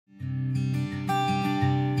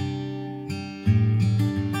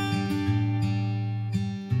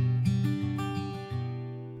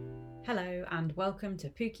welcome to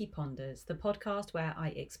Pookie Ponders, the podcast where I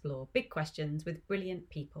explore big questions with brilliant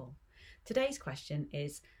people. Today's question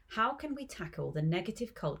is, how can we tackle the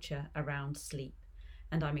negative culture around sleep?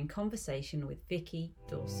 And I'm in conversation with Vicky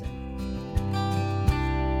Dawson.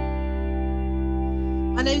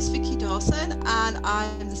 My name is Vicky Dawson and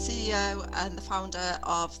I'm the CEO and the founder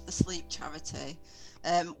of the Sleep Charity.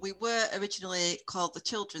 We were originally called the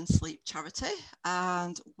Children's Sleep Charity,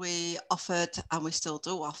 and we offered, and we still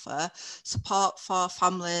do offer, support for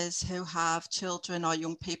families who have children or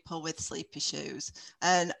young people with sleep issues.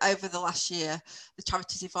 And over the last year, the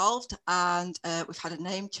charity's evolved and we've had a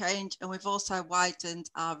name change, and we've also widened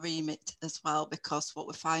our remit as well, because what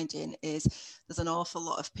we're finding is there's an awful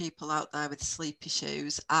lot of people out there with sleep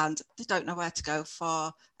issues and they don't know where to go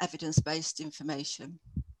for evidence-based information.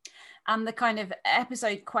 And the kind of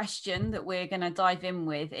episode question that we're going to dive in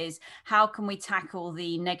with is, how can we tackle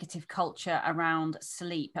the negative culture around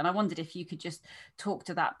sleep? And I wondered if you could just talk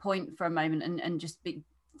to that point for a moment and just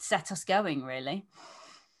set us going, really.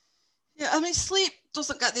 Yeah, I mean, sleep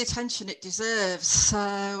doesn't get the attention it deserves. So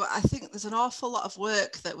I think there's an awful lot of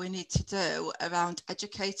work that we need to do around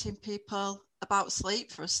educating people about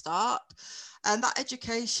sleep for a start. And that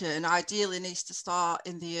education ideally needs to start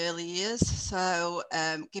in the early years. So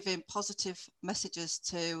giving positive messages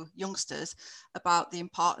to youngsters about the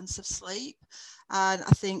importance of sleep. And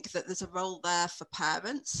I think that there's a role there for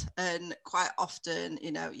parents. And quite often,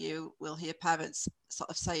 you will hear parents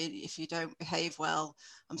sort of saying, if you don't behave well,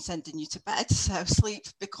 I'm sending you to bed. So sleep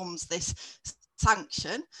becomes this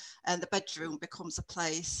sanction, and the bedroom becomes a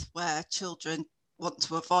place where children want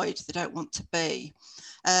to avoid, they don't want to be.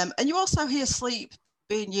 And you also hear sleep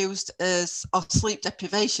being used as, or sleep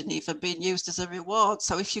deprivation even being used as a reward.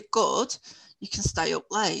 So if you're good, you can stay up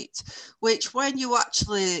late, which when you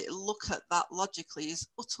actually look at that logically is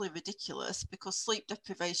utterly ridiculous, because sleep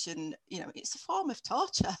deprivation, it's a form of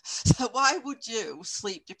torture. So why would you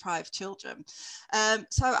sleep deprive children?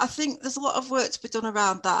 So I think there's a lot of work to be done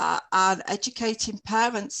around that, and educating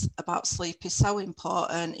parents about sleep is so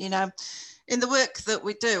important. In the work that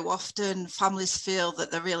we do, often families feel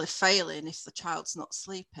that they're really failing if the child's not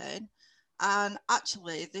sleeping. And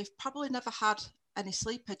actually, they've probably never had any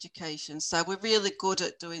sleep education. So we're really good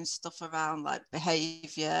at doing stuff around like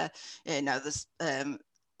behaviour. There's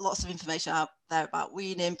lots of information out there about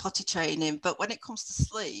weaning, potty training. But when it comes to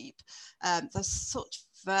sleep, there's such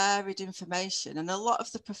varied information. And a lot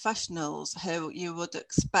of the professionals who you would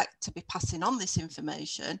expect to be passing on this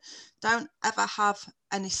information don't ever have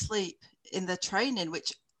any sleep in their training,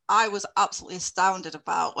 which I was absolutely astounded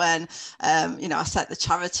about when, I set the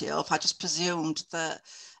charity up. I just presumed that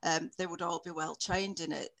they would all be well trained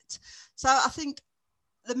in it. So I think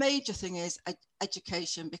the major thing is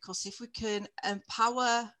education, because if we can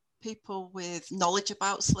empower people with knowledge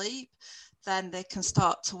about sleep, then they can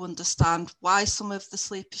start to understand why some of the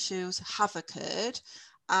sleep issues have occurred,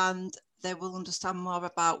 and they will understand more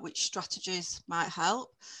about which strategies might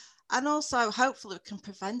help. And also, hopefully, we can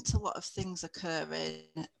prevent a lot of things occurring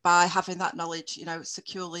by having that knowledge,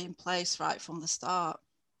 securely in place right from the start.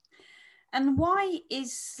 And why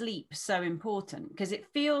is sleep so important? Because it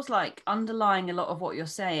feels like underlying a lot of what you're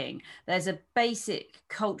saying, there's a basic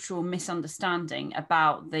cultural misunderstanding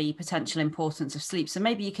about the potential importance of sleep. So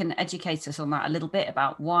maybe you can educate us on that a little bit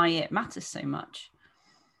about why it matters so much.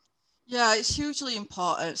 Yeah, it's hugely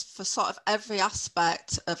important for sort of every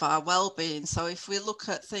aspect of our well-being. So if we look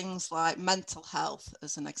at things like mental health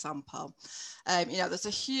as an example, there's a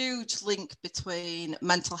huge link between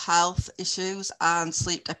mental health issues and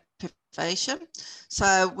sleep deprivation.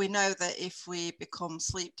 So we know that if we become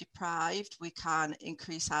sleep deprived, we can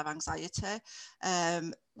increase our anxiety.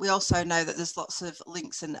 We also know that there's lots of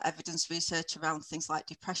links and evidence research around things like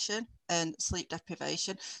depression and sleep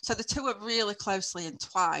deprivation. So the two are really closely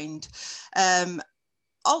entwined.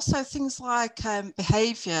 Also things like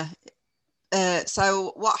behaviour.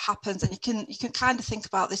 So what happens, and you can kind of think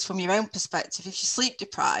about this from your own perspective. If you're sleep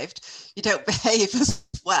deprived, you don't behave as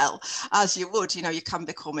well as you would. You can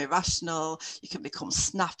become irrational, you can become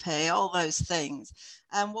snappy, all those things.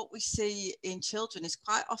 And what we see in children is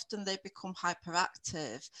quite often they become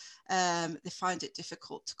hyperactive. They find it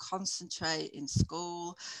difficult to concentrate in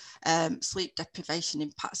school. Sleep deprivation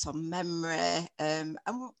impacts on memory. And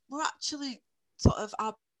we're actually sort of,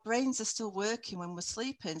 our brains are still working when we're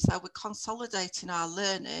sleeping. So we're consolidating our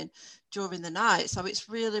learning during the night. So it's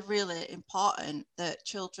really, really important that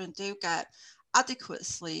children do get adequate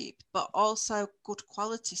sleep, but also good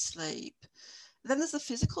quality sleep. Then there's the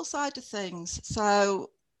physical side of things. So,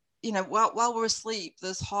 while we're asleep,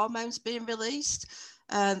 there's hormones being released.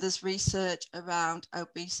 And there's research around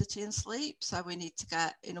obesity and sleep. So we need to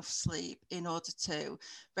get enough sleep in order to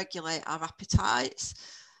regulate our appetites.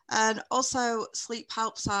 And also sleep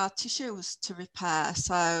helps our tissues to repair.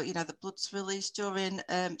 So, the blood's released during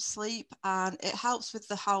sleep, and it helps with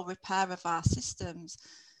the whole repair of our systems.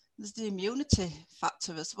 There's the immunity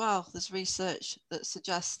factor as well. There's research that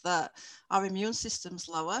suggests that our immune system's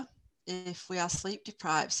lower if we are sleep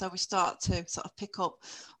deprived. So we start to sort of pick up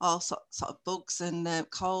all sort of bugs and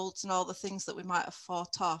colds and all the things that we might have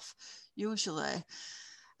fought off usually.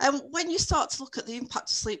 And when you start to look at the impact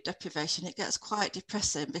of sleep deprivation, it gets quite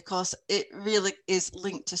depressing because it really is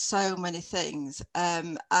linked to so many things.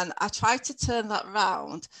 And I try to turn that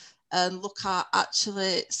around and look at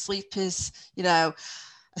actually sleep is,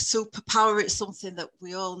 a superpower. It's something that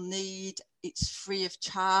we all need. It's free of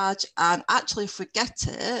charge. And actually, if we get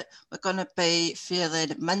it, we're going to be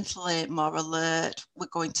feeling mentally more alert. We're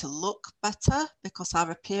going to look better because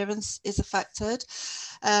our appearance is affected.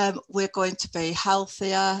 We're going to be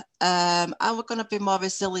healthier, and we're going to be more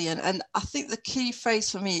resilient. And I think the key phrase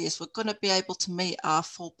for me is we're going to be able to meet our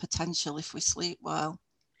full potential if we sleep well.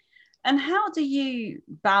 And how do you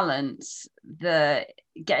balance the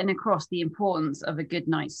getting across the importance of a good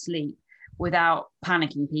night's sleep without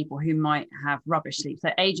panicking people who might have rubbish sleep? So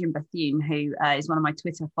Adrian Bethune, who is one of my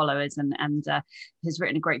Twitter followers and has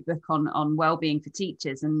written a great book on well-being for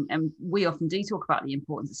teachers. And we often do talk about the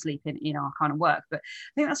importance of sleep in our kind of work. But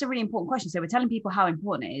I think that's a really important question. So we're telling people how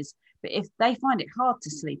important it is, but if they find it hard to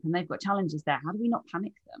sleep and they've got challenges there, how do we not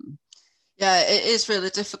panic them? Yeah, it is really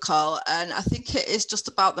difficult. And I think it is just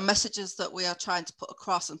about the messages that we are trying to put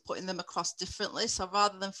across and putting them across differently. So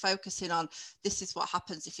rather than focusing on this is what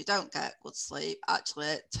happens if you don't get good sleep,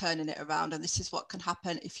 actually turning it around and this is what can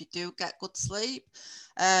happen if you do get good sleep.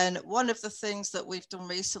 And one of the things that we've done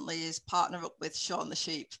recently is partner up with Shaun the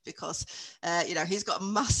Sheep because, he's got a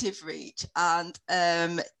massive reach. And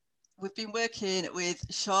we've been working with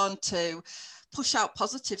Shaun to push out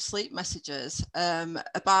positive sleep messages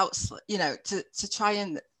about, to try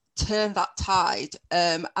and turn that tide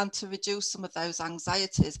and to reduce some of those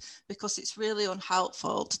anxieties, because it's really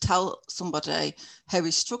unhelpful to tell somebody who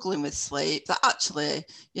is struggling with sleep that actually,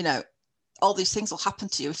 all these things will happen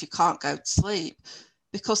to you if you can't go to sleep.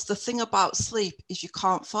 Because the thing about sleep is you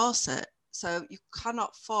can't force it. So you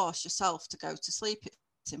cannot force yourself to go to sleep.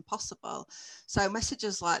 It's impossible. So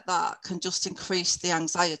messages like that can just increase the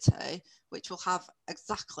anxiety, which will have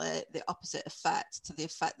exactly the opposite effect to the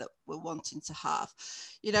effect that we're wanting to have.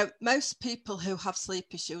 Most people who have sleep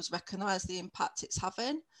issues recognize the impact it's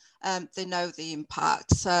having. They know the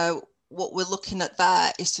impact. So what we're looking at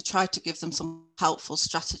there is to try to give them some helpful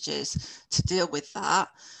strategies to deal with that.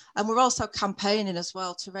 And we're also campaigning as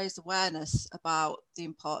well to raise awareness about the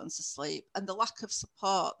importance of sleep and the lack of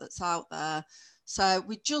support that's out there. So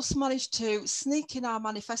we just managed to sneak in our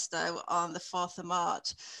manifesto on the 4th of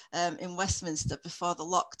March in Westminster before the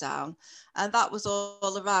lockdown. And that was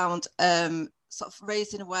all around sort of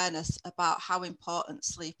raising awareness about how important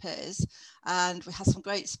sleep is. And we had some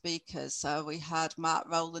great speakers. So we had Mark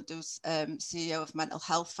Rowland, who's CEO of Mental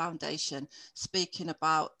Health Foundation, speaking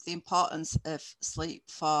about the importance of sleep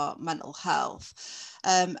for mental health.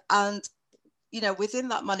 And, within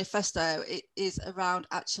that manifesto, it is around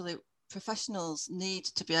actually professionals need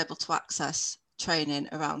to be able to access training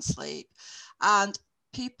around sleep, and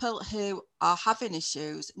people who are having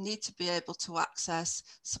issues need to be able to access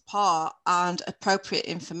support and appropriate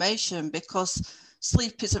information, because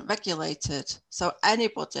sleep isn't regulated. So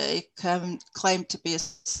anybody can claim to be a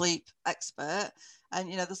sleep expert,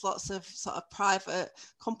 and there's lots of sort of private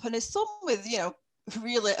companies, some with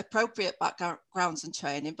really appropriate backgrounds and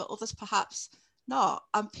training, but others perhaps not,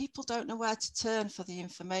 and people don't know where to turn for the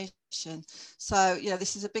information. So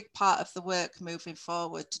this is a big part of the work moving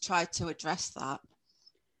forward to try to address that.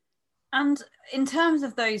 And in terms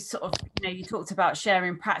of those sort of, you talked about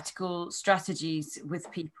sharing practical strategies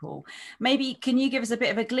with people. Maybe can you give us a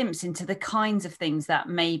bit of a glimpse into the kinds of things that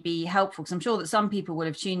may be helpful? Because I'm sure that some people will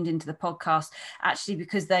have tuned into the podcast actually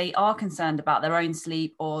because they are concerned about their own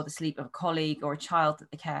sleep or the sleep of a colleague or a child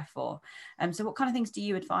that they care for. So what kind of things do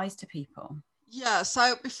you advise to people? Yeah,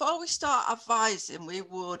 so before we start advising, we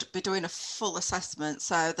would be doing a full assessment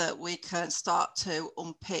so that we can start to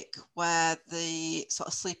unpick where the sort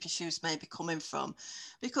of sleep issues may be coming from,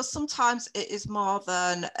 because sometimes it is more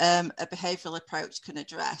than a behavioural approach can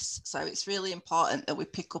address. So it's really important that we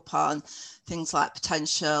pick up on things like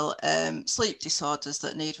potential sleep disorders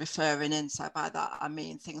that need referring in. So by that, I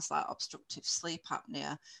mean things like obstructive sleep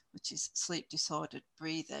apnea, which is sleep disordered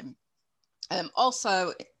breathing.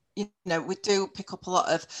 Also, you know, we do pick up a lot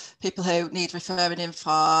of people who need referring in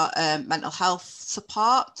for mental health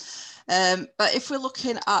support. But if we're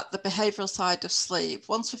looking at the behavioural side of sleep,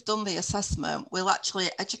 once we've done the assessment, we'll actually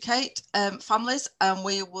educate families, and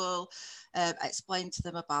we will explain to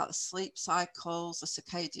them about the sleep cycles, the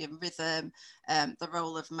circadian rhythm, the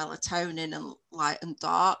role of melatonin and light and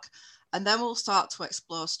dark. And then we'll start to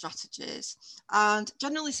explore strategies. And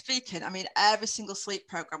generally speaking, I mean, every single sleep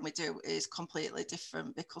program we do is completely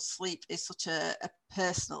different, because sleep is such a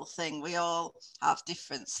personal thing. We all have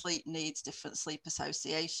different sleep needs, different sleep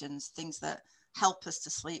associations, things that help us to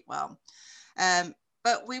sleep well.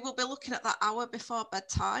 But we will be looking at that hour before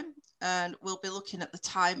bedtime, and we'll be looking at the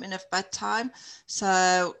timing of bedtime.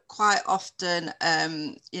 So quite often,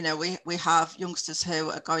 you know, we have youngsters who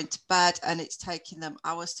are going to bed and it's taking them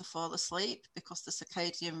hours to fall asleep because the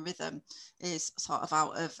circadian rhythm is sort of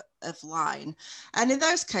out of line. And in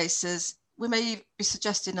those cases, we may be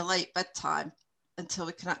suggesting a late bedtime until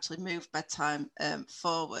we can actually move bedtime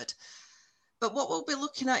forward. But what we'll be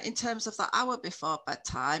looking at in terms of the hour before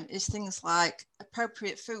bedtime is things like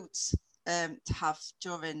appropriate foods to have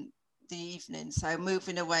during the evening. So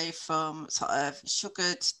moving away from sort of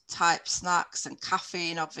sugared type snacks and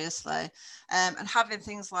caffeine, obviously, and having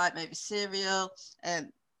things like maybe cereal,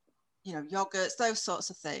 you know, yogurts, those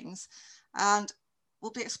sorts of things. And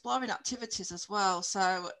we'll be exploring activities as well.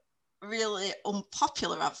 So really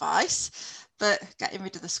unpopular advice, but getting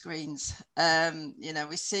rid of the screens. You know,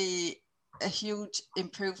 we see a huge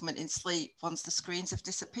improvement in sleep once the screens have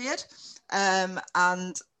disappeared.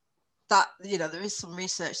 And that, you know, there is some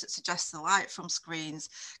research that suggests the light from screens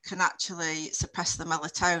can actually suppress the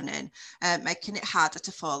melatonin, making it harder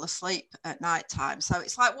to fall asleep at night time. So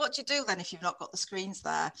it's like, what do you do then if you've not got the screens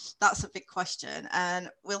there? That's a big question. And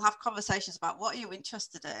we'll have conversations about, what are you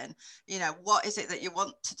interested in? You know, what is it that you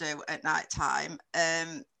want to do at night time?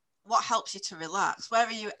 What helps you to relax? Where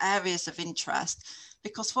are your areas of interest?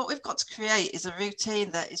 Because what we've got to create is a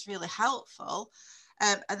routine that is really helpful,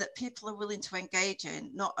 and that people are willing to engage in,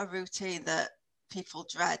 not a routine that people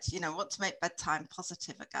dread, you know, want to make bedtime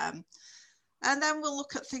positive again. And then we'll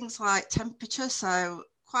look at things like temperature. So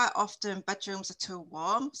quite often bedrooms are too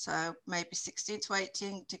warm, so maybe 16 to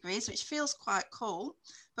 18 degrees, which feels quite cool,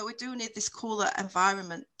 but we do need this cooler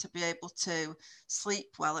environment to be able to sleep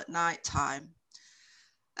well at night time.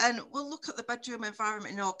 And we'll look at the bedroom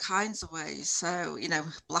environment in all kinds of ways. So, you know,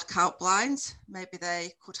 blackout blinds, maybe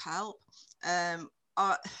they could help.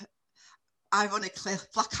 Or, ironically,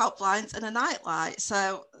 blackout blinds and a nightlight.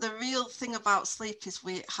 So the real thing about sleep is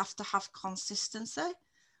we have to have consistency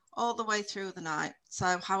all the way through the night.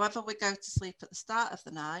 So however we go to sleep at the start of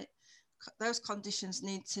the night, those conditions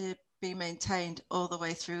need to be maintained all the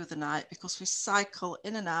way through the night, because we cycle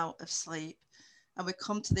in and out of sleep and we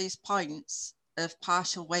come to these points of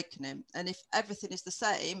partial awakening. And if everything is the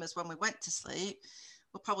same as when we went to sleep,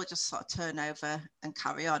 we'll probably just sort of turn over and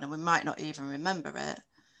carry on, and we might not even remember it.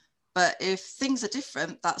 But if things are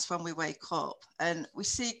different, that's when we wake up. And we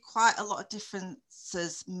see quite a lot of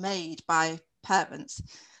differences made by parents,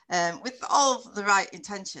 with all the right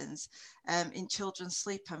intentions, in children's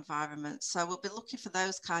sleep environments. So we'll be looking for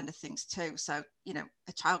those kind of things too. So, you know,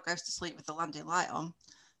 a child goes to sleep with the landing light on,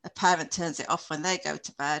 a parent turns it off when they go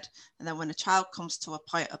to bed. And then when a child comes to a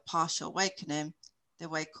point of partial awakening, they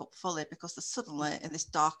wake up fully because they're suddenly in this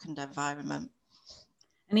darkened environment.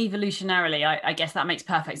 And evolutionarily, I guess that makes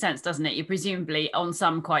perfect sense, doesn't it? You're presumably on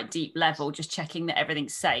some quite deep level just checking that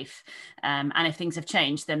everything's safe. And if things have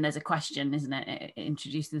changed, then there's a question, isn't it? It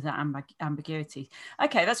introduces that ambiguity.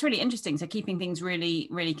 Okay, that's really interesting. So keeping things really,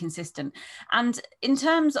 really consistent. And in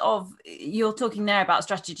terms of, you're talking there about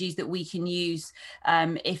strategies that we can use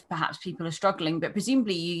if perhaps people are struggling, but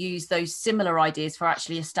presumably you use those similar ideas for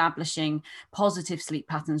actually establishing positive sleep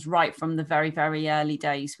patterns right from the very, very early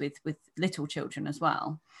days with little children as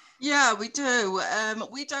well. Yeah, we do.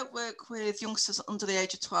 We don't work with youngsters under the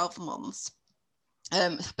age of 12 months.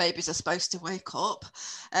 Babies are supposed to wake up.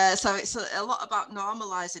 So it's a lot about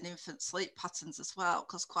normalizing infant sleep patterns as well,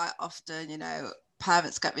 because quite often, you know,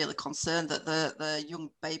 parents get really concerned that the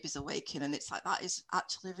young babies are waking, and it's like, that is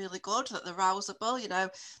actually really good, that they're rousable, you know,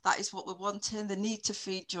 that is what we're wanting. They need to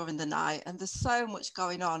feed during the night, and there's so much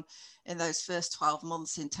going on in those first 12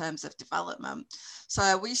 months in terms of development.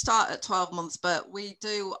 So we start at 12 months, but we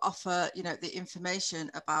do offer, you know, the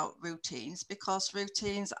information about routines, because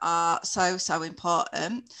routines are so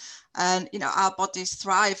important. And, you know, our bodies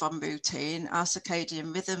thrive on routine, our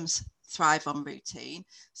circadian rhythms thrive on routine.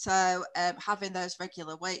 So having those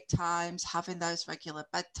regular wake times, having those regular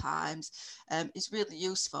bedtimes is really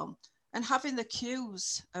useful. And having the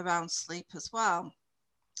cues around sleep as well.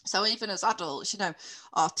 So even as adults,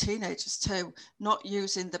 or teenagers too, not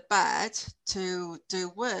using the bed to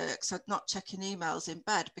do work, so not checking emails in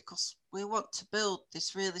bed, because we want to build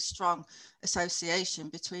this really strong association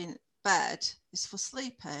between bed is for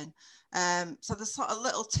sleeping. So there's sort of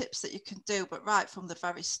little tips that you can do, but right from the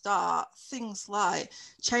very start, things like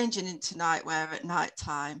changing into nightwear at night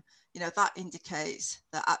time, that indicates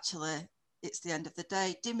that actually it's the end of the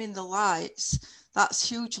day. Dimming the lights, that's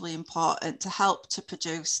hugely important to help to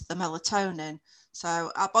produce the melatonin.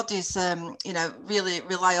 So our bodies, really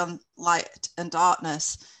rely on light and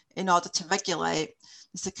darkness in order to regulate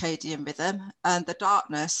the circadian rhythm. And the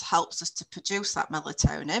darkness helps us to produce that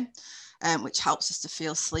melatonin, which helps us to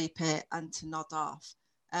feel sleepy and to nod off.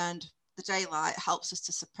 And the daylight helps us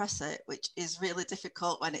to suppress it, which is really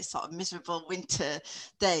difficult when it's sort of miserable winter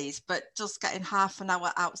days. But just getting half an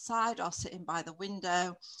hour outside or sitting by the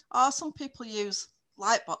window, or some people use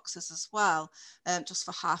light boxes as well, just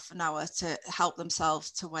for half an hour to help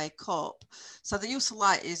themselves to wake up. So the use of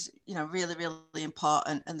light is, really, really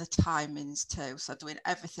important, and the timings too. So doing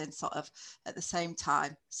everything sort of at the same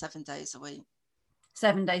time, 7 days a week.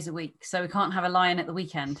 7 days a week. So we can't have a lie-in at the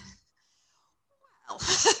weekend.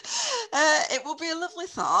 It will be a lovely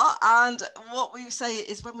thought, and what we say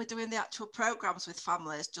is when we're doing the actual programs with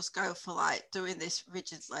families, just go for like doing this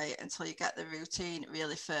rigidly until you get the routine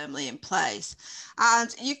really firmly in place.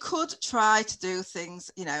 And you could try to do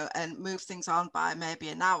things, and move things on by maybe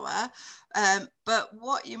an hour, but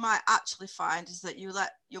what you might actually find is that you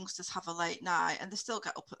let youngsters have a late night and they still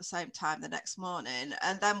get up at the same time the next morning,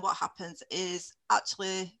 and then what happens is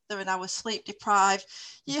actually they're an hour sleep deprived.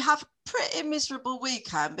 You have pretty miserable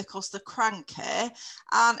weekend because they're cranky,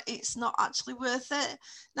 and it's not actually worth it.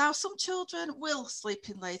 Now, some children will sleep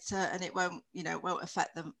in later and it won't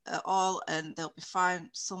affect them at all, and they'll be fine.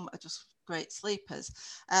 Some are just great sleepers,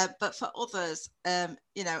 but for others,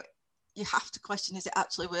 you have to question, is it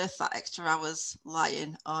actually worth that extra hours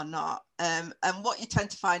lying or not? And what you tend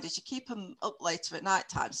to find is you keep them up later at night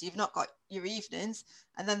time, so you've not got your evenings,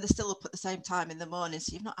 and then they're still up at the same time in the morning,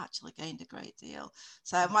 so you've not actually gained a great deal.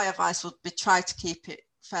 So my advice would be try to keep it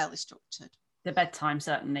fairly structured. The bedtime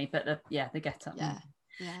certainly, but the get up. Yeah.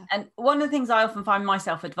 And one of the things I often find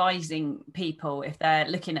myself advising people if they're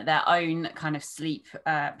looking at their own kind of sleep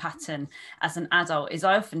pattern as an adult is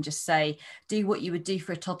I often just say, do what you would do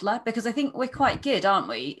for a toddler, because I think we're quite good, aren't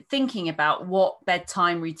we, thinking about what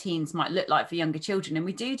bedtime routines might look like for younger children. And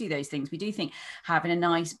we do those things. We do think having a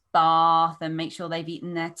nice bath and make sure they've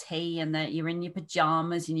eaten their tea and that you're in your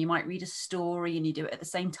pajamas and you might read a story and you do it at the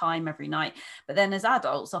same time every night. But then as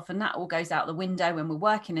adults, often that all goes out the window when we're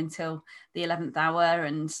working until the 11th hour,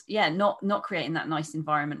 and not creating that nice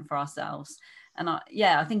environment for ourselves. And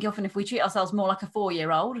I think often if we treat ourselves more like a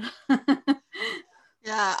 4-year-old.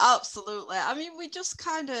 Yeah, absolutely. I mean, we just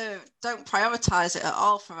kind of don't prioritize it at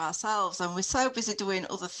all for ourselves, and we're so busy doing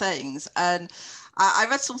other things. And I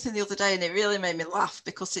read something the other day and it really made me laugh,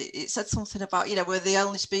 because it said something about, we're the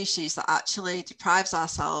only species that actually deprives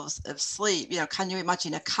ourselves of sleep. Can you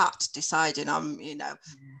imagine a cat deciding,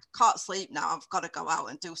 can't sleep now, I've got to go out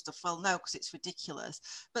and do stuff? Well, no, because it's ridiculous.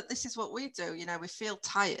 But this is what we do. We feel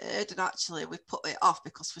tired and actually we put it off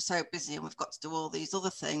because we're so busy and we've got to do all these other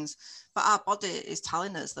things. But our body is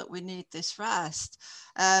telling us that we need this rest.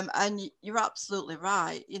 And you're absolutely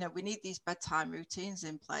right. We need these bedtime routines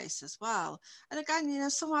in place as well. And again,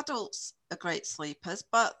 some adults are great sleepers,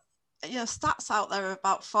 but stats out there are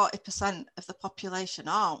about 40% of the population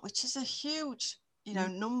aren't, which is a huge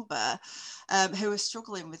number who are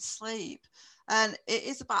struggling with sleep. And it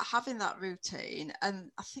is about having that routine. And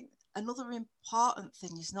I think another important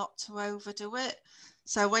thing is not to overdo it.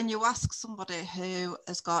 So when you ask somebody who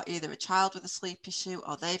has got either a child with a sleep issue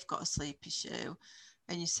or they've got a sleep issue,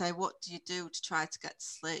 and you say, what do you do to try to get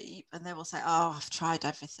sleep? And they will say, oh, I've tried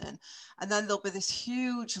everything. And then there'll be this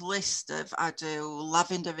huge list of, I do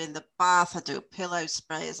lavender in the bath, I do pillow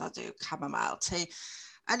sprays, I do chamomile tea.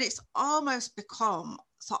 And it's almost become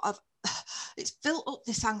sort of, it's built up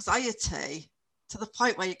this anxiety to the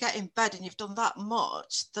point where you get in bed and you've done that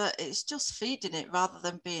much that it's just feeding it rather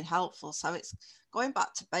than being helpful. So it's going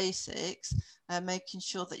back to basics and making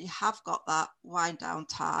sure that you have got that wind down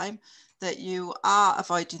time, that you are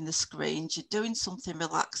avoiding the screens, you're doing something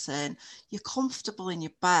relaxing, you're comfortable in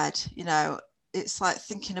your bed. It's like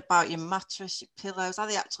thinking about your mattress, your pillows. Are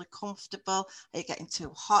they actually comfortable? Are you getting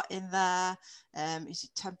too hot in there? Is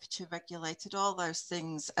your temperature regulated? All those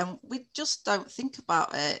things. And we just don't think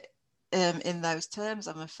about it in those terms,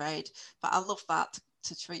 I'm afraid. But I love that,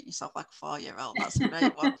 to treat yourself like a 4-year-old. That's a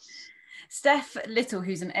great one. Steph Little,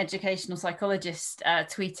 who's an educational psychologist,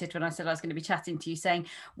 tweeted when I said I was going to be chatting to you saying,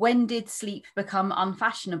 when did sleep become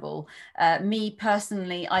unfashionable? Me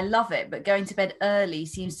personally, I love it, but going to bed early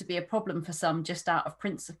seems to be a problem for some just out of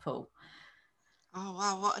principle. Oh,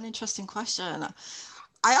 wow. What an interesting question.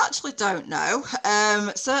 I actually don't know.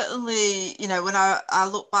 Certainly, you know, when I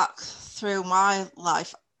look back through my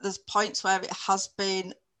life, there's points where it has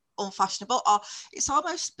been unfashionable, or it's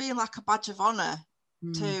almost been like a badge of honor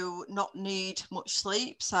to not need much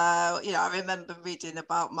sleep. So, you know, I remember reading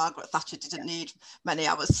about Margaret Thatcher didn't need many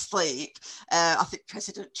hours sleep. I think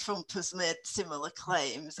President Trump has made similar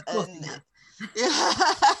claims. And yeah,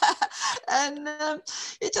 and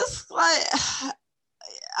it just like,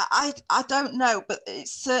 I don't know, but it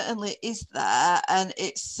certainly is there, and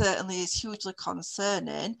it certainly is hugely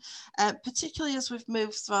concerning, particularly as we've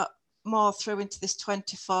moved more through into this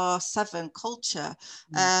 24/7 culture.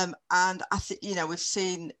 And I think, you know, we've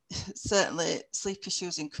seen certainly sleep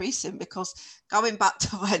issues increasing, because going back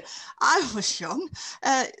to when I was young,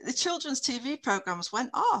 the children's TV programs went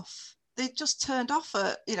off. They just turned off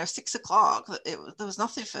at, you know, 6 o'clock. There was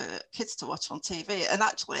nothing for kids to watch on TV. And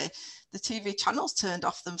actually, the TV channels turned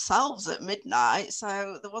off themselves at midnight.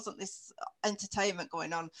 So there wasn't this entertainment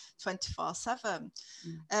going on 24/7.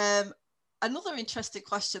 Another interesting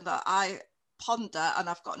question that I ponder, and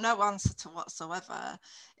I've got no answer to whatsoever,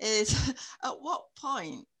 is at what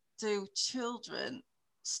point do children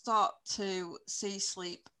start to see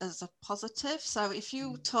sleep as a positive? So if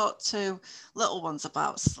you talk to little ones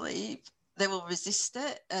about sleep, they will resist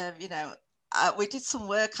it. You know, we did some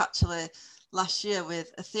work actually last year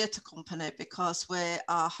with a theatre company, because we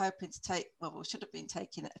are hoping to take, well, we should have been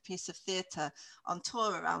taking a piece of theatre on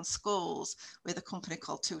tour around schools with a company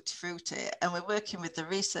called Tutti Frutti, and we're working with the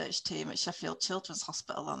research team at Sheffield Children's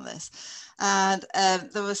Hospital on this. And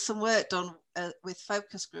there was some work done with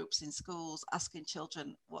focus groups in schools, asking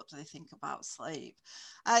children what do they think about sleep.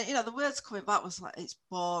 You know, the words coming back was like, it's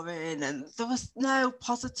boring, and there was no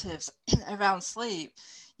positives around sleep.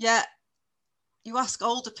 Yet you ask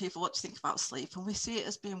older people what to think about sleep, and we see it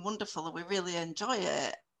as being wonderful, and we really enjoy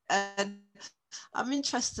it. And I'm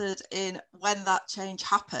interested in when that change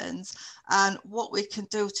happens and what we can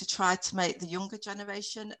do to try to make the younger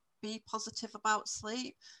generation be positive about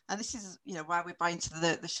sleep. And this is, you know, why we buy into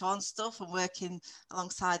the Sean stuff and working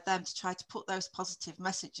alongside them to try to put those positive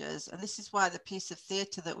messages. And this is why the piece of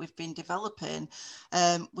theatre that we've been developing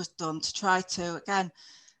was done, to try to, again,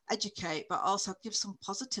 educate, but also give some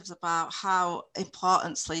positives about how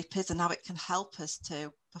important sleep is and how it can help us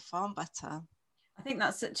to perform better. I think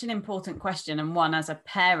that's such an important question, and one as a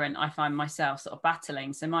parent I find myself sort of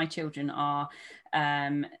battling. So my children are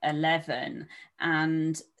 11,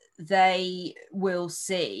 and they will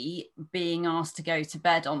see being asked to go to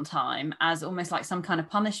bed on time as almost like some kind of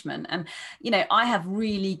punishment. And, you know, I have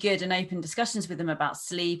really good and open discussions with them about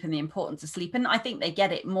sleep and the importance of sleep. And I think they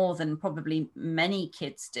get it more than probably many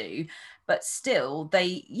kids do. But still,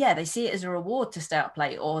 they see it as a reward to stay up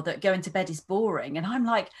late, or that going to bed is boring. And I'm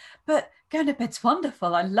like, but going to bed's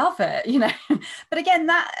wonderful. I love it, you know. But again,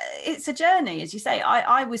 that it's a journey, as you say.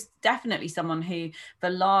 I was definitely someone who, for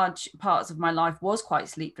large parts of my life, was quite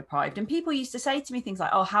sleep deprived. And people used to say to me things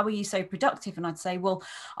like, oh, how are you so productive? And I'd say, well,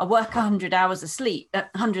 I work 100 hours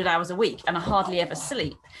a week, and I hardly ever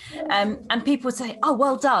sleep. And people would say, oh,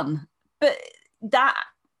 well done. But that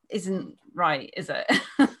isn't right, is it?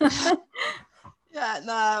 Yeah,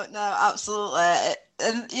 no, absolutely.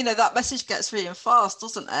 And, you know, that message gets reinforced,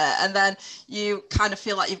 doesn't it? And then you kind of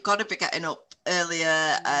feel like you've got to be getting up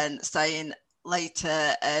earlier and staying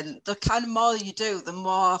later. And the kind of more you do, the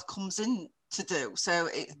more comes in to do. So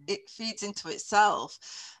it feeds into itself.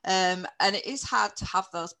 And it is hard to have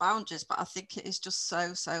those boundaries, but I think it is just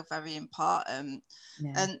so very important.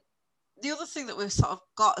 Yeah. And the other thing that we've sort of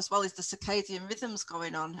got as well is the circadian rhythms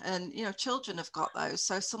going on. And, you know, children have got those.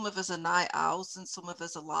 So some of us are night owls and some of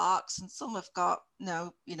us are larks, and some have got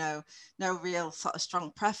no real sort of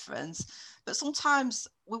strong preference. But sometimes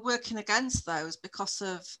we're working against those because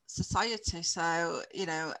of society. So, you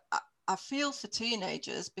know, I feel for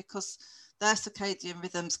teenagers, because their circadian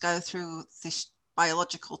rhythms go through this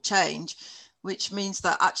biological change, which means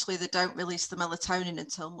that actually they don't release the melatonin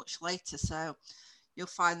until much later. So you'll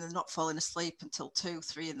find they're not falling asleep until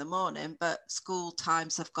 2-3 in the morning, but school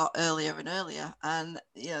times have got earlier and earlier, and,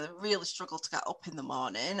 you know, they really struggle to get up in the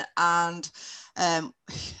morning, and they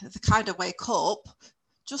kind of wake up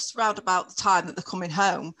just around about the time that they're coming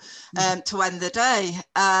home to end the day.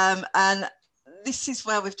 And this is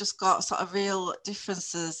where we've just got sort of real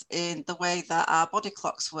differences in the way that our body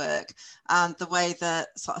clocks work and the way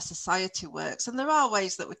that sort of society works. And there are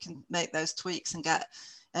ways that we can make those tweaks and get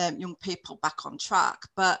young people back on track.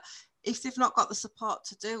 But if they've not got the support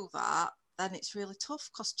to do that, then it's really tough,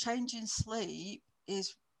 because changing sleep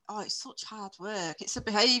is, it's such hard work. It's a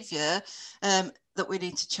behaviour that we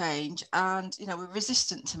need to change, and we're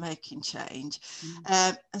resistant to making change,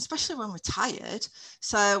 especially when we're tired.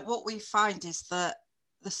 So what we find is that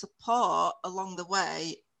the support along the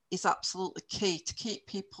way is absolutely key to keep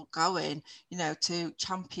people going, to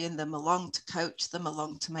champion them along, to coach them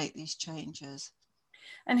along, to make these changes.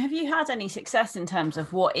 And have you had any success in terms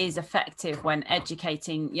of what is effective when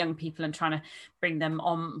educating young people and trying to bring them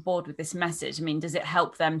on board with this message? I mean, does it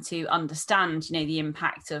help them to understand, the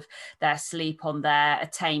impact of their sleep on their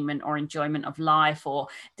attainment or enjoyment of life? Or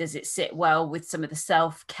does it sit well with some of the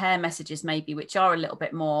self-care messages maybe, which are a little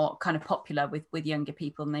bit more kind of popular with younger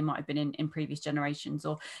people than they might have been in previous generations?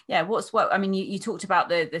 Or you talked about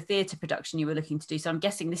the theatre production you were looking to do. So I'm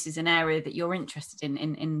guessing this is an area that you're interested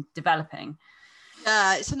in developing.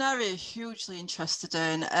 Yeah, it's an area hugely interested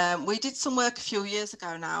in. We did some work a few years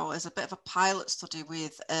ago now as a bit of a pilot study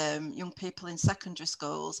with young people in secondary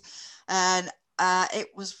schools, and it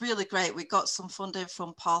was really great. We got some funding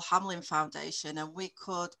from Paul Hamlin Foundation, and we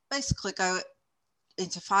could basically go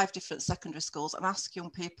into 5 different secondary schools and ask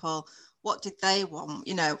young people, what did they want?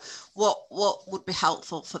 What would be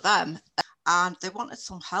helpful for them? And they wanted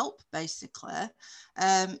some help, basically.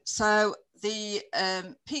 So the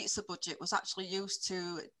pizza budget was actually used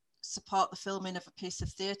to support the filming of a piece of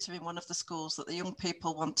theatre in one of the schools that the young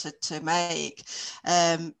people wanted to make,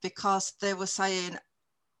 because they were saying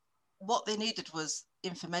what they needed was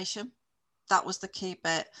information. That was the key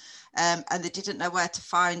bit, and they didn't know where to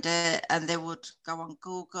find it, and they would go on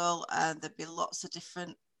Google, and there'd be lots of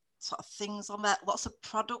different sort of things on there, lots of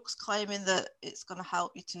products claiming that it's going to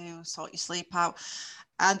help you to sort your sleep out,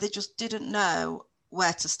 and they just didn't know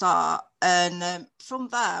where to start. And from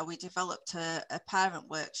there we developed a parent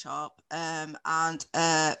workshop and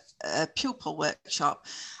a pupil workshop,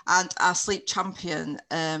 and our Sleep Champion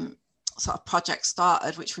sort of project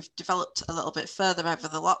started, which we've developed a little bit further over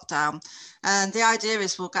the lockdown. And the idea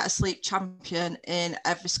is we'll get a sleep champion in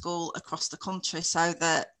every school across the country, so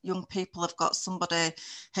that young people have got somebody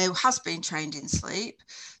who has been trained in sleep,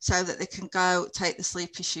 so that they can go take the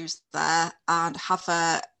sleep issues there and have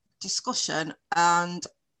a discussion, and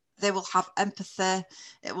they will have empathy.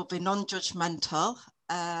 It will be non-judgmental,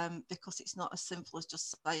 because it's not as simple as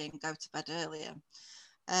just saying go to bed earlier.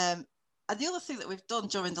 And the other thing that we've done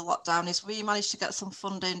during the lockdown is we managed to get some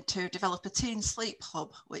funding to develop a teen sleep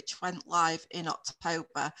hub, which went live in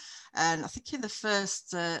October. And I think in the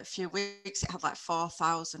first few weeks, it had like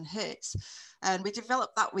 4,000 hits. And we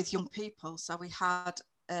developed that with young people. So we had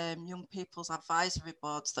young people's advisory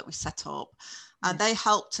boards that we set up, and they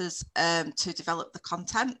helped us to develop the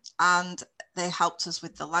content, and they helped us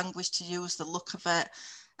with the language to use, the look of it.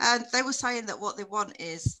 And they were saying that what they want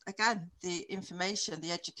is, again, the information,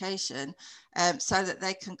 the education, so that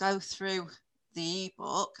they can go through the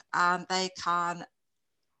ebook and they can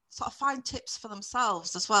sort of find tips for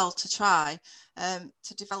themselves as well to try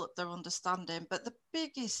to develop their understanding. But the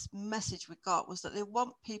biggest message we got was that they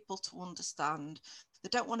want people to understand. They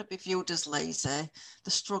don't want to be viewed as lazy, they're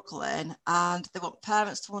struggling, and they want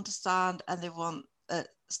parents to understand, and they want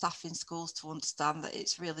staff in schools to understand that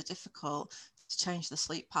it's really difficult to change the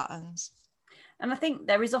sleep patterns. And I think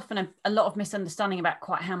there is often a lot of misunderstanding about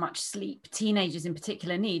quite how much sleep teenagers in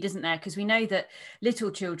particular need, isn't there? Because we know that little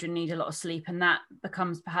children need a lot of sleep, and that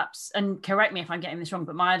becomes perhaps, and correct me if I'm getting this wrong,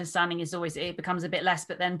 but my understanding is always it becomes a bit less.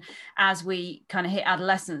 But then as we kind of hit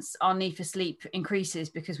adolescence, our need for sleep increases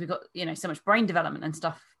because we've got, so much brain development and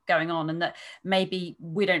stuff going on, and that maybe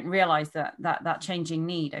we don't realize that changing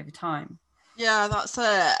need over time. Yeah, that's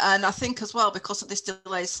it. And I think as well, because of this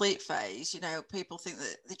delayed sleep phase, people think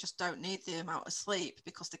that they just don't need the amount of sleep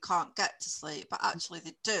because they can't get to sleep, but actually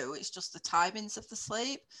they do. It's just the timings of the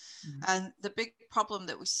sleep. And the big problem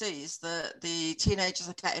that we see is that the teenagers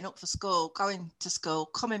are getting up for school, going to school,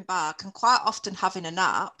 coming back, and quite often having a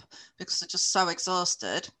nap because they're just so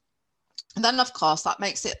exhausted. And then, of course, that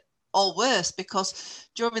makes it all worse, because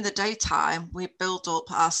during the daytime we build up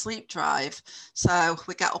our sleep drive. So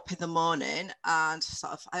we get up in the morning and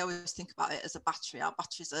sort of, I always think about it as a battery. Our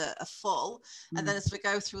batteries are full, and then as we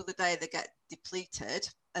go through the day they get depleted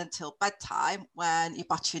until bedtime, when your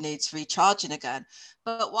battery needs recharging again.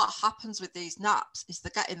 But what happens with these naps is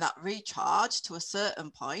they're getting that recharge to a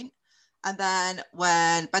certain point, and then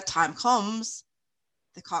when bedtime comes,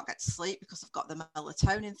 they can't get to sleep because they've got the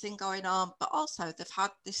melatonin thing going on, but also they've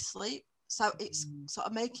had this sleep So it's sort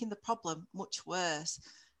of making the problem much worse.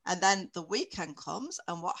 And then the weekend comes,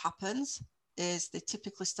 and what happens is they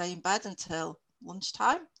typically stay in bed until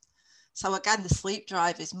lunchtime. So again, the sleep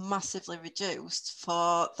drive is massively reduced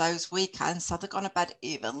for those weekends. So they're going to bed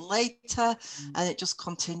even later, and it just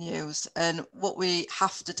continues. And what we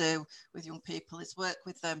have to do with young people is work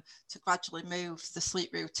with them to gradually move the sleep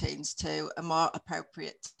routines to a more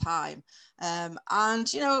appropriate time.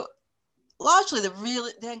 And, you know, largely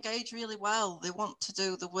they engage really well. They want to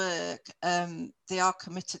do the work. They are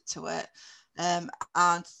committed to it. And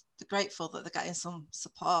they're grateful that they're getting some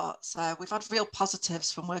support. So we've had real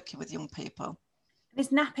positives from working with young people.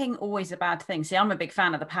 Is napping always a bad thing? See, I'm a big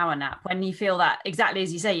fan of the power nap. When you feel that, exactly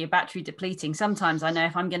as you say, your battery depleting. Sometimes I know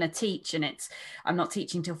if I'm going to teach and I'm not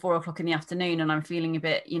teaching till 4 o'clock in the afternoon and I'm feeling a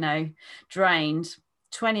bit, you know, drained,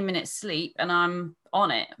 20 minutes sleep and I'm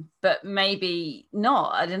on it. But maybe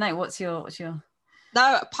not. I don't know. What's your...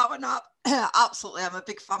 No, power nap. Absolutely, I'm a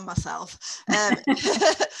big fan myself.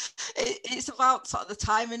 It's about sort of the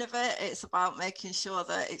timing of it. It's about making sure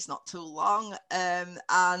that it's not too long,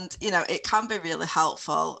 and you know, it can be really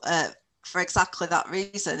helpful for exactly that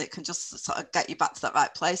reason. It can just sort of get you back to that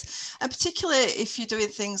right place, and particularly if you're doing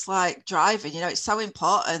things like driving. You know, it's so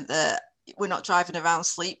important that we're not driving around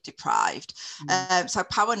sleep deprived. So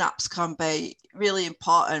power naps can be really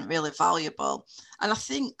important, really valuable. And I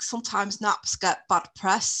think sometimes naps get bad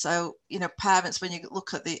press. So, you know, parents, when you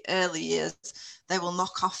look at the early years, they will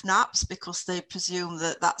knock off naps because they presume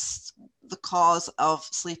that that's the cause of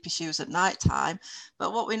sleep issues at night time.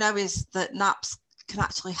 But what we know is that naps can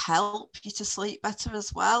actually help you to sleep better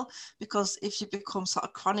as well, because if you become sort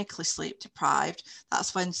of chronically sleep deprived,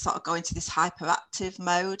 that's when you sort of go into this hyperactive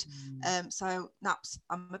mode. So naps,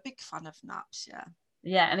 I'm a big fan of naps.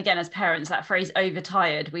 Yeah, and again, as parents, that phrase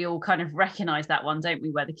overtired, we all kind of recognize that one, don't we,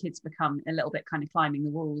 where the kids become a little bit kind of climbing the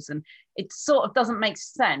walls, and it sort of doesn't make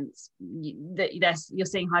sense that you're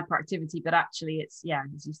seeing hyperactivity, but actually it's, yeah,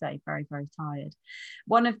 as you say, very, very tired.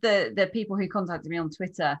 One of the people who contacted me on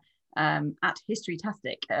Twitter, at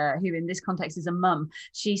Historytastic, who in this context is a mum,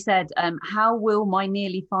 she said, how will my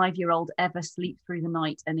nearly 5-year-old ever sleep through the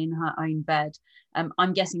night and in her own bed?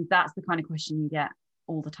 I'm guessing that's the kind of question you get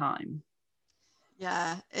all the time.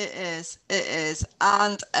 Yeah, it is.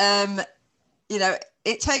 And you know,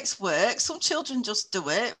 it takes work. Some children just do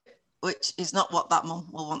it, which is not what that mum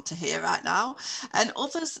will want to hear right now, and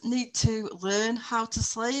others need to learn how to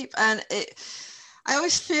sleep. And I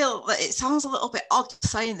always feel that it sounds a little bit odd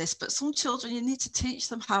saying this, but some children, you need to teach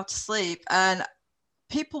them how to sleep. And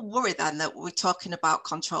people worry then that we're talking about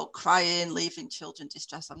controlled crying, leaving children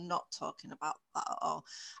distressed. I'm not talking about that at all.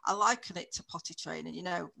 I liken it to potty training. You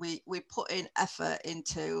know, we put in effort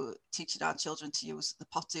into teaching our children to use the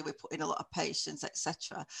potty. We put in a lot of patience,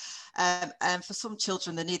 etc. And for some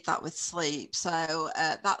children, they need that with sleep. So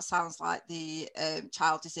that sounds like the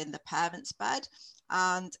child is in the parent's bed.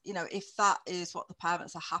 And, you know, if that is what the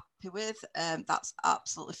parents are happy with, that's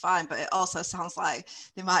absolutely fine. But it also sounds like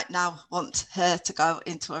they might now want her to go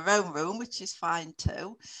into her own room, which is fine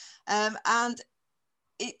too. And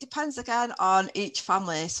it depends again on each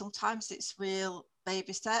family. Sometimes it's real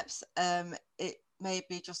baby steps. It may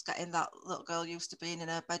be just getting that little girl used to being in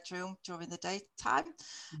her bedroom during the daytime,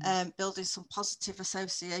 building some positive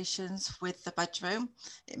associations with the bedroom.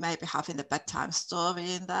 It may be having the bedtime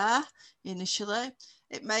story in there initially.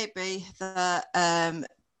 It may be that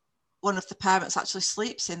one of the parents actually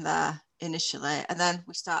sleeps in there initially, and then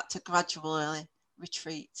we start to gradually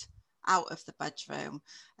retreat out of the bedroom.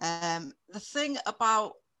 The thing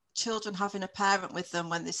about children having a parent with them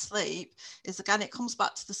when they sleep is, again, it comes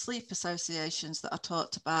back to the sleep associations that I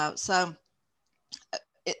talked about. So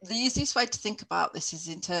the easiest way to think about this is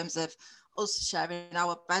in terms of us sharing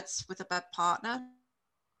our beds with a bed partner.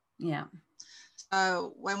 Yeah.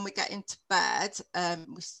 So when we get into bed,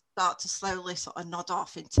 we start to slowly sort of nod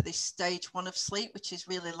off into this stage 1 of sleep, which is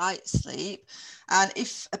really light sleep. And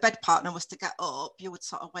if a bed partner was to get up, you would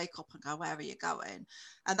sort of wake up and go, where are you going?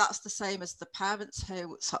 And that's the same as the parents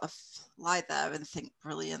who sort of lie there and think,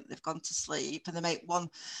 brilliant, they've gone to sleep. And they make one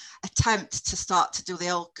attempt to start to do the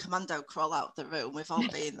old commando crawl out of the room. We've all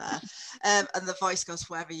been there. And the voice goes,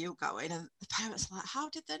 where are you going? And the parents are like, how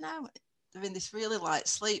did they know? They're in this really light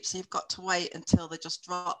sleep, so you've got to wait until they just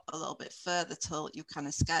drop a little bit further till you can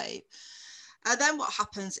escape. And then what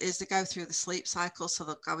happens is they go through the sleep cycle, so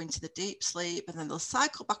they'll go into the deep sleep and then they'll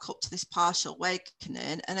cycle back up to this partial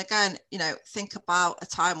awakening. And again, you know, think about a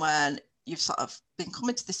time when you've sort of been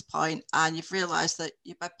coming to this point and you've realised that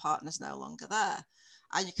your bed partner's no longer there.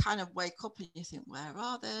 And you kind of wake up and you think, where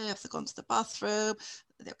are they? Have they gone to the bathroom?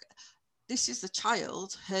 This is the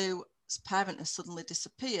child who parent has suddenly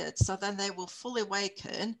disappeared. So then they will fully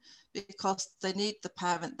awaken because they need the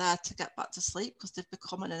parent there to get back to sleep because they've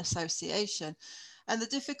become an association. And the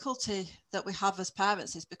difficulty that we have as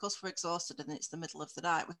parents is because we're exhausted and it's the middle of the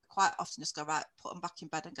night, we quite often just go, right, put them back in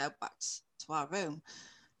bed and go back to our room.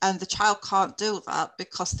 And the child can't do that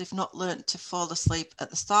because they've not learned to fall asleep at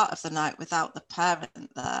the start of the night without the parent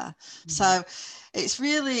there. So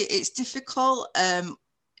it's difficult.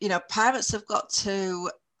 Parents have got to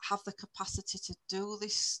have the capacity to do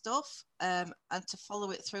this stuff and to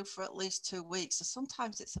follow it through for at least 2 weeks. So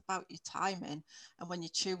sometimes it's about your timing and when you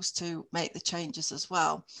choose to make the changes as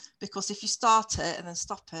well. Because if you start it and then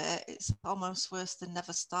stop it, it's almost worse than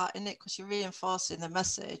never starting it because you're reinforcing the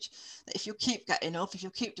message that if you keep getting up, if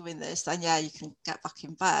you keep doing this, then yeah, you can get back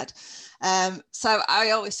in bed. So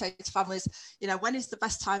I always say to families, when is the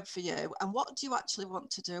best time for you? And what do you actually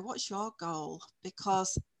want to do? What's your goal?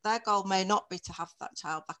 Because their goal may not be to have that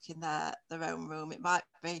child back in their own room. It might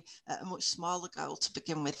be a much smaller goal to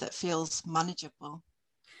begin with that feels manageable.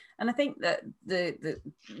 And I think that the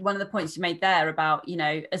one of the points you made there about,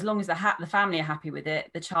 as long as the family are happy with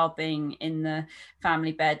it, the child being in the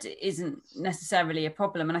family bed isn't necessarily a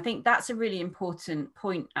problem. And I think that's a really important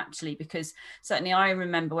point, actually, because certainly I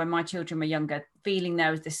remember when my children were younger, feeling there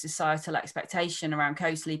was this societal expectation around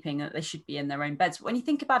co-sleeping that they should be in their own beds. But when you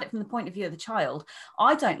think about it from the point of view of the child,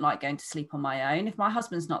 I don't like going to sleep on my own. If my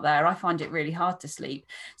husband's not there, I find it really hard to sleep.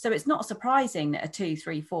 So it's not surprising that a 2,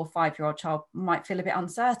 3, 4, 5-year-old child might feel a bit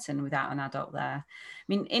uncertain without an adult there.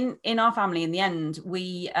 I mean, in our family, in the end,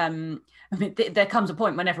 there comes a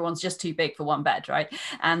point when everyone's just too big for one bed, right?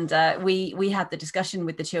 And we had the discussion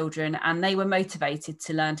with the children, and they were motivated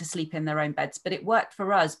to learn to sleep in their own beds. But it worked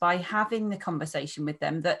for us by having the conversation with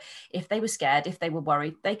them that if they were scared, if they were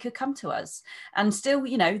worried, they could come to us. And still,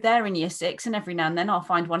 they're in year 6, and every now and then I'll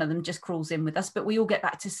find one of them just crawls in with us, but we all get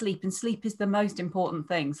back to sleep, and sleep is the most important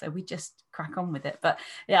thing. So we just crack on with it. But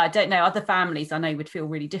yeah, I don't know, other families I know would feel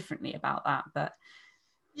really differently about that, but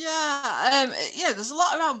there's a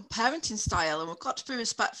lot around parenting style, and we've got to be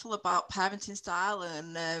respectful about parenting style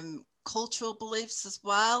and cultural beliefs as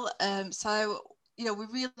well. So we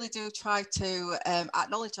really do try to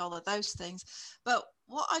acknowledge all of those things. But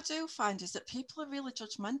what I do find is that people are really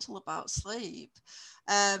judgmental about sleep.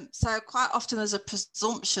 So quite often there's a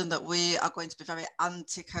presumption that we are going to be very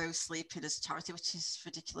anti-co-sleeping as a charity, which is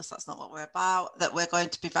ridiculous. That's not what we're about. That we're going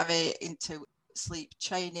to be very into sleep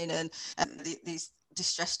training and these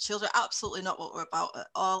distressed children. Absolutely not what we're about at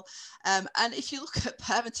all. And if you look at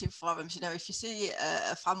parenting forums, if you see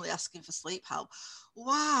a family asking for sleep help,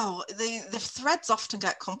 wow, the threads often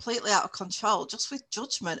get completely out of control just with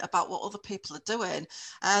judgment about what other people are doing.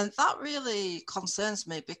 And that really concerns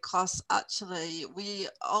me because actually we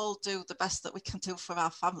all do the best that we can do for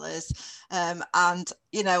our families. And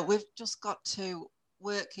we've just got to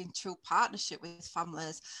work in true partnership with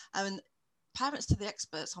families. And parents to the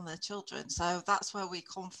experts on their children. So that's where we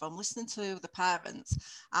come from, listening to the parents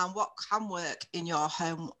and what can work in your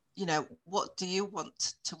home. What do you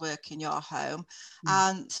want to work in your home?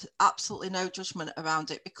 And absolutely no judgment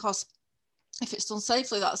around it, because if it's done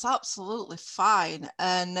safely, that's absolutely fine.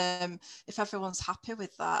 And if everyone's happy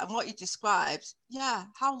with that and what you described, yeah,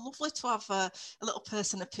 how lovely to have a little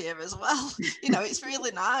person appear as well. It's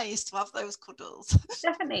really nice to have those cuddles.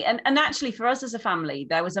 Definitely. And actually for us as a family,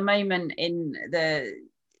 there was a moment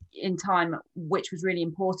in time which was really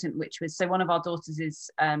important, which was, so one of our daughters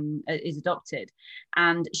is adopted,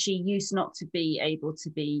 and she used not to be able to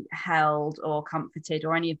be held or comforted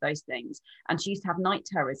or any of those things, and she used to have night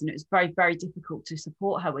terrors, and it was very, very difficult to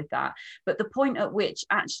support her with that. But the point at which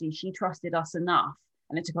actually she trusted us enough,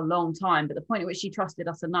 and it took a long time, but the point at which she trusted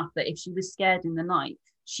us enough that if she was scared in the night,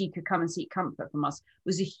 she could come and seek comfort from us,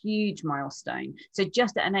 was a huge milestone. So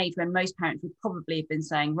just at an age when most parents would probably have been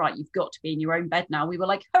saying, right, you've got to be in your own bed now, we were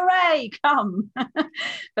like, hooray, come.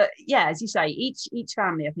 But yeah, as you say, each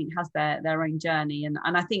family I think has their own journey, and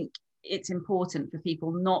I think it's important for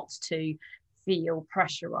people not to feel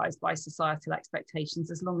pressurized by societal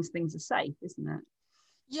expectations as long as things are safe, isn't it?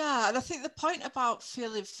 Yeah, and I think the point about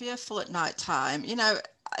feeling fearful at night time,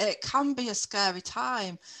 it can be a scary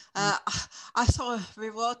time. I saw a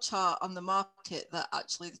reward chart on the market that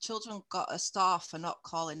actually the children got a star for not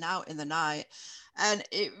calling out in the night. And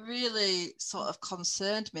it really sort of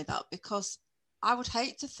concerned me, that, because I would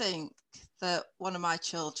hate to think that one of my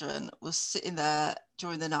children was sitting there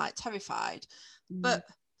during the night terrified, but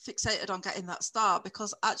fixated on getting that star,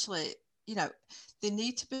 because actually, they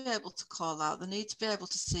need to be able to call out. They need to be able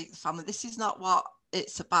to seek the family. This is not what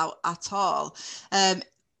it's about at all.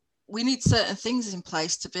 we need certain things in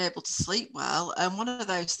place to be able to sleep well. And one of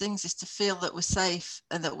those things is to feel that we're safe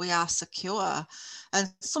and that we are secure. And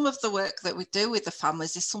some of the work that we do with the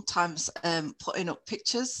families is sometimes putting up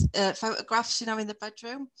pictures, photographs, in the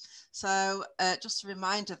bedroom. So just a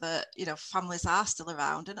reminder that, families are still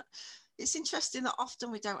around. And it's interesting that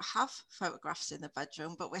often we don't have photographs in the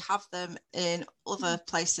bedroom, but we have them in other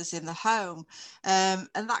places in the home. And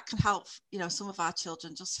that can help, some of our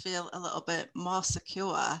children just feel a little bit more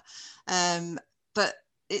secure. But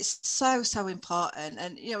it's so, so important.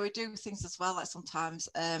 And, we do things as well, like sometimes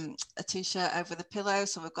a t-shirt over the pillow.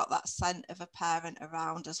 So we've got that scent of a parent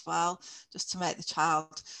around as well, just to make the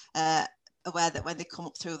child aware that when they come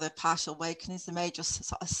up through the partial awakenings, they may just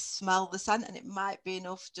sort of smell the scent, and it might be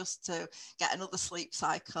enough just to get another sleep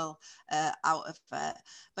cycle out of it.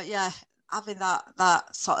 But yeah, having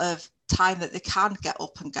that sort of time that they can get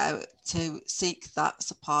up and go to seek that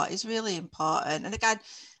support is really important. And again,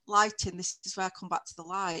 lighting, this is where I come back to the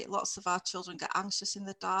light. Lots of our children get anxious in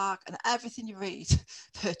the dark, and everything you read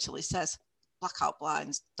virtually says blackout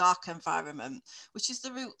blinds, dark environment, which is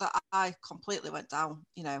the route that I completely went down,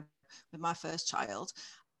 with my first child.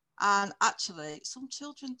 And actually, some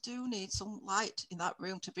children do need some light in that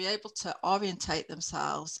room to be able to orientate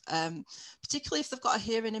themselves, particularly if they've got a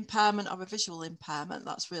hearing impairment or a visual impairment.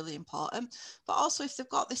 That's really important. But also, if they've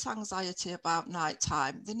got this anxiety about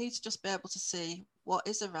nighttime, they need to just be able to see what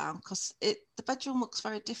is around, because the bedroom looks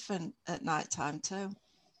very different at nighttime too.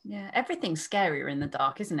 Yeah, everything's scarier in the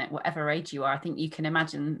dark, isn't it? Whatever age you are, I think you can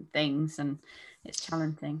imagine things, and it's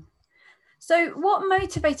challenging. So what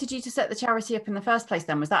motivated you to set the charity up in the first place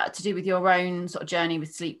then? Was that to do with your own sort of journey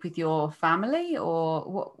with sleep with your family, or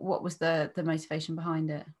what was the motivation behind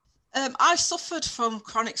it? I suffered from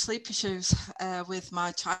chronic sleep issues with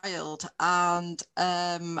my child, and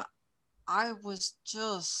I was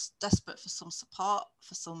just desperate for some support,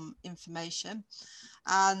 for some information.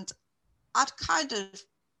 And I'd kind of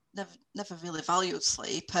never really valued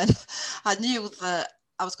sleep, and I knew that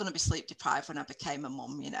I was going to be sleep deprived when I became a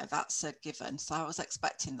mum. That's a given. So I was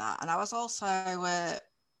expecting that. And I was also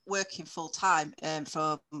working full time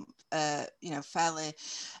from fairly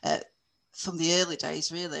from the early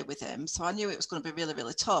days really with him. So I knew it was going to be really,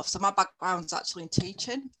 really tough. So my background's actually in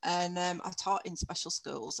teaching, and I taught in special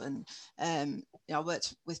schools, and I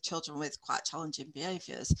worked with children with quite challenging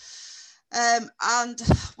behaviours. And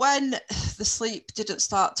when the sleep didn't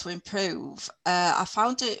start to improve, I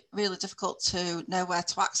found it really difficult to know where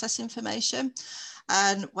to access information.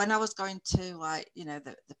 And when I was going to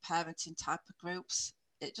the parenting type of groups,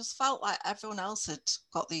 it just felt like everyone else had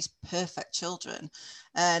got these perfect children.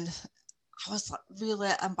 And I was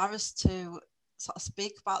really embarrassed to sort of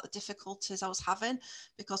speak about the difficulties I was having,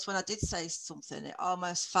 because when I did say something, it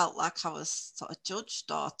almost felt like I was sort of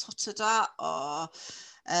judged or tutted at, or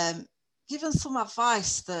given some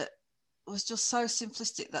advice that was just so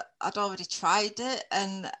simplistic that I'd already tried it,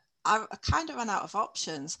 and I kind of ran out of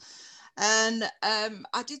options. And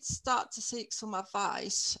I did start to seek some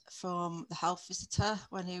advice from the health visitor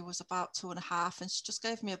when he was about 2.5, and she just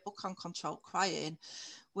gave me a book on controlled crying,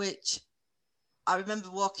 which I remember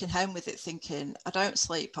walking home with it thinking, I don't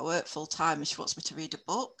sleep, I work full time, and she wants me to read a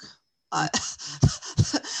book.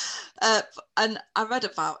 And I read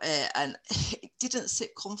about it, and it didn't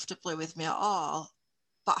sit comfortably with me at all,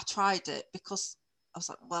 but I tried it because I was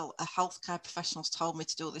like, well, a healthcare professional's told me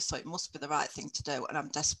to do this, so it must be the right thing to do, and I'm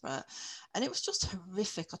desperate. And it was just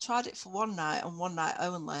horrific. I tried it for one night and one night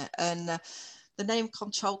only, and the name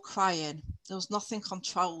controlled crying, there was nothing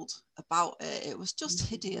controlled about it. It was just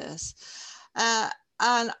hideous.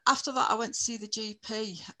 And after that, I went to see the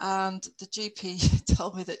GP, and the GP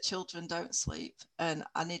told me that children don't sleep, and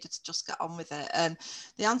I needed to just get on with it. And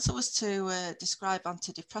the answer was to describe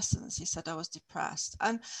antidepressants. He said I was depressed,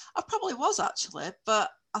 and I probably was actually, but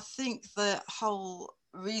I think the whole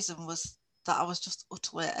reason was that I was just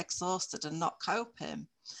utterly exhausted and not coping.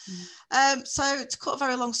 So to cut a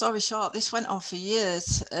very long story short, this went on for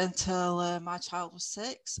years until my child was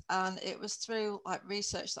 6, and it was through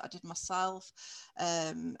research that I did myself,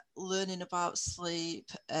 learning about sleep,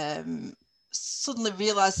 suddenly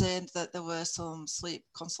realizing that there were some sleep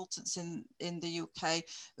consultants in the UK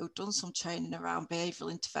who'd done some training around behavioural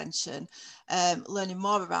intervention, learning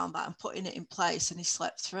more around that and putting it in place, and he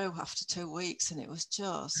slept through after 2 weeks, and it was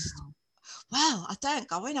just... Wow. Well, I daren't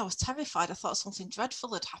go in. I was terrified. I thought something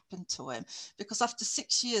dreadful had happened to him, because after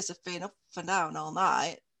 6 years of being up and down all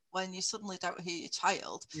night, when you suddenly don't hear your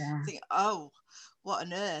child, you think, oh, what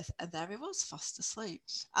on earth? And there he was, fast asleep.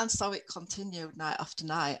 And so it continued night after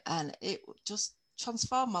night, and it just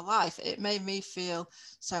transformed my life. It made me feel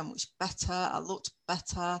so much better. I looked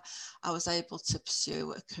better. I was able to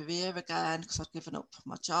pursue a career again because I'd given up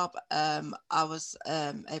my job. I was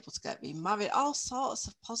able to get remarried. All sorts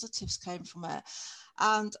of positives came from it.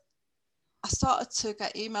 And I started to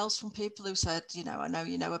get emails from people who said, I know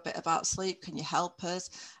you know a bit about sleep. Can you help us?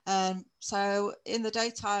 So in the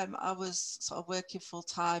daytime, I was sort of working full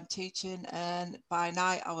time teaching. And by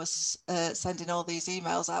night, I was sending all these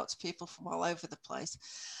emails out to people from all over the place.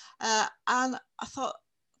 And I thought,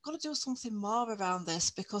 I've got to do something more around this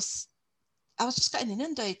because I was just getting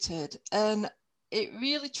inundated. And it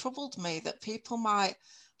really troubled me that people might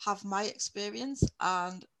have my experience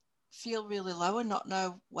and feel really low and not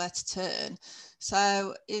know where to turn.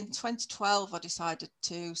 So in 2012, I decided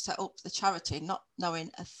to set up the charity, not knowing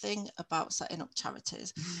a thing about setting up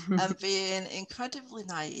charities and being incredibly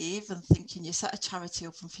naive and thinking you set a charity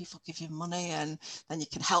up and people give you money and then you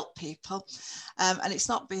can help people. And it's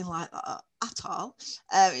not been like that at all.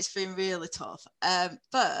 It's been really tough.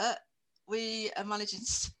 But we are managing to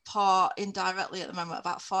support indirectly at the moment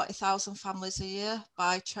about 40,000 families a year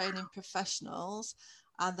by training professionals,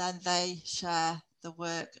 and then they share the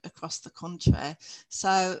work across the country.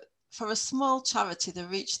 So for a small charity, the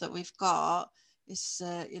reach that we've got is,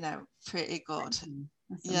 pretty good.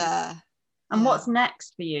 Yeah. And what's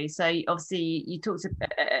next for you? So obviously you talked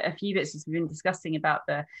a few bits as we've been discussing about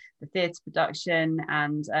the theatre production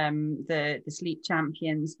and the sleep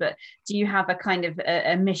champions, but do you have a kind of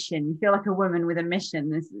a mission? You feel like a woman with a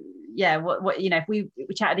mission. What if we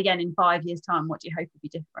chatted again in 5 years' time, what do you hope would be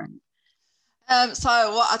different?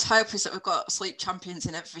 So what I'd hope is that we've got sleep champions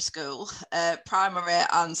in every school, primary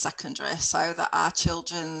and secondary, so that our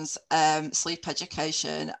children's sleep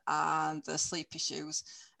education and the sleep issues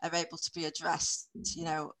are able to be addressed,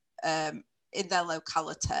 in their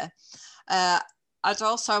locality. I'd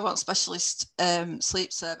also want specialist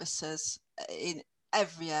sleep services in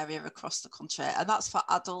every area across the country, and that's for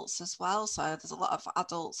adults as well. So there's a lot of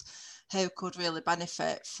adults who could really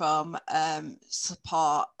benefit from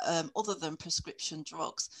support other than prescription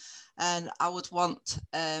drugs. And I would want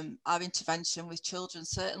our intervention with children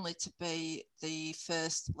certainly to be the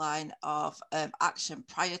first line of action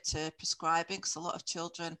prior to prescribing, because a lot of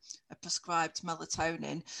children are prescribed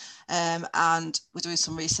melatonin. And we're doing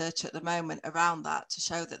some research at the moment around that to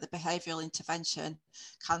show that the behavioural intervention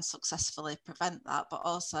can successfully prevent that, but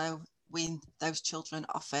also wean those children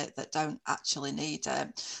off it that don't actually need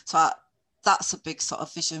it. So that's a big sort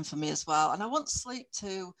of vision for me as well. And I want sleep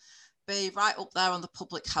to be right up there on the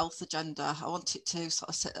public health agenda. I want it to sort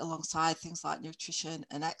of sit alongside things like nutrition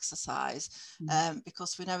and exercise,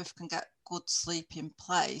 because we know if we can get good sleep in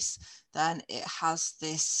place, then it has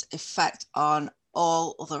this effect on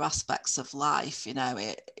all other aspects of life.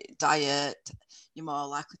 Diet, you're more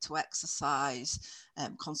likely to exercise,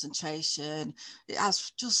 concentration. It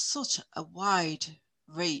has just such a wide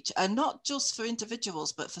reach, and not just for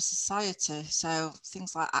individuals but for society. So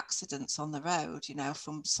things like accidents on the road,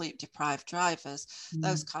 from sleep deprived drivers,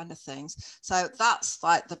 those kind of things. So that's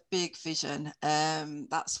like the big vision.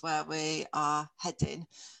 That's where we are heading.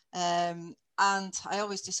 And I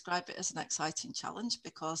always describe it as an exciting challenge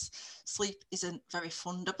because sleep isn't very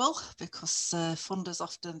fundable, because funders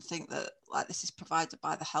often think that this is provided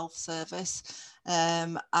by the health service,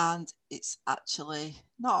 and it's actually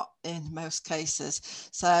not in most cases.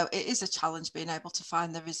 So it is a challenge being able to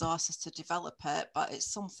find the resources to develop it, but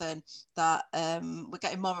it's something that we're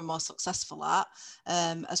getting more and more successful at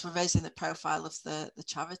as we're raising the profile of the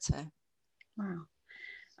charity. Wow.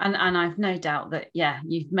 And I've no doubt that,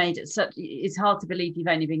 you've made it such, it's hard to believe you've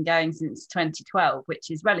only been going since 2012, which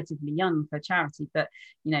is relatively young for charity, but,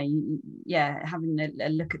 having a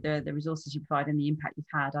look at the resources you provide and the impact you've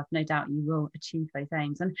had, I've no doubt you will achieve those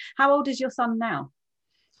aims. And how old is your son now?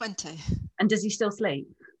 20. And does he still sleep?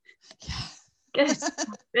 Yeah. Good.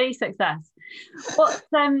 Big success.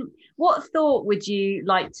 What thought would you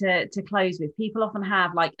like to close with? People often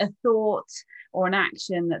have like a thought or an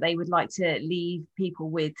action that they would like to leave people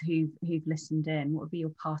with who've listened in. What would be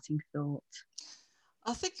your parting thought?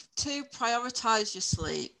 I think to prioritise your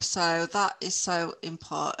sleep. So that is so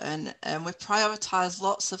important. And we prioritise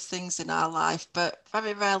lots of things in our life, but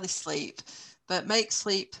very rarely sleep. But make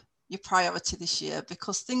sleep your priority this year,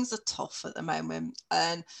 because things are tough at the moment.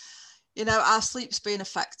 And our sleep's been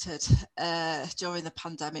affected during the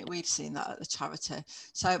pandemic. We've seen that at the charity.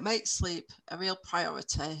 So make sleep a real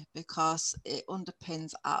priority, because it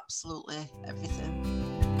underpins absolutely everything.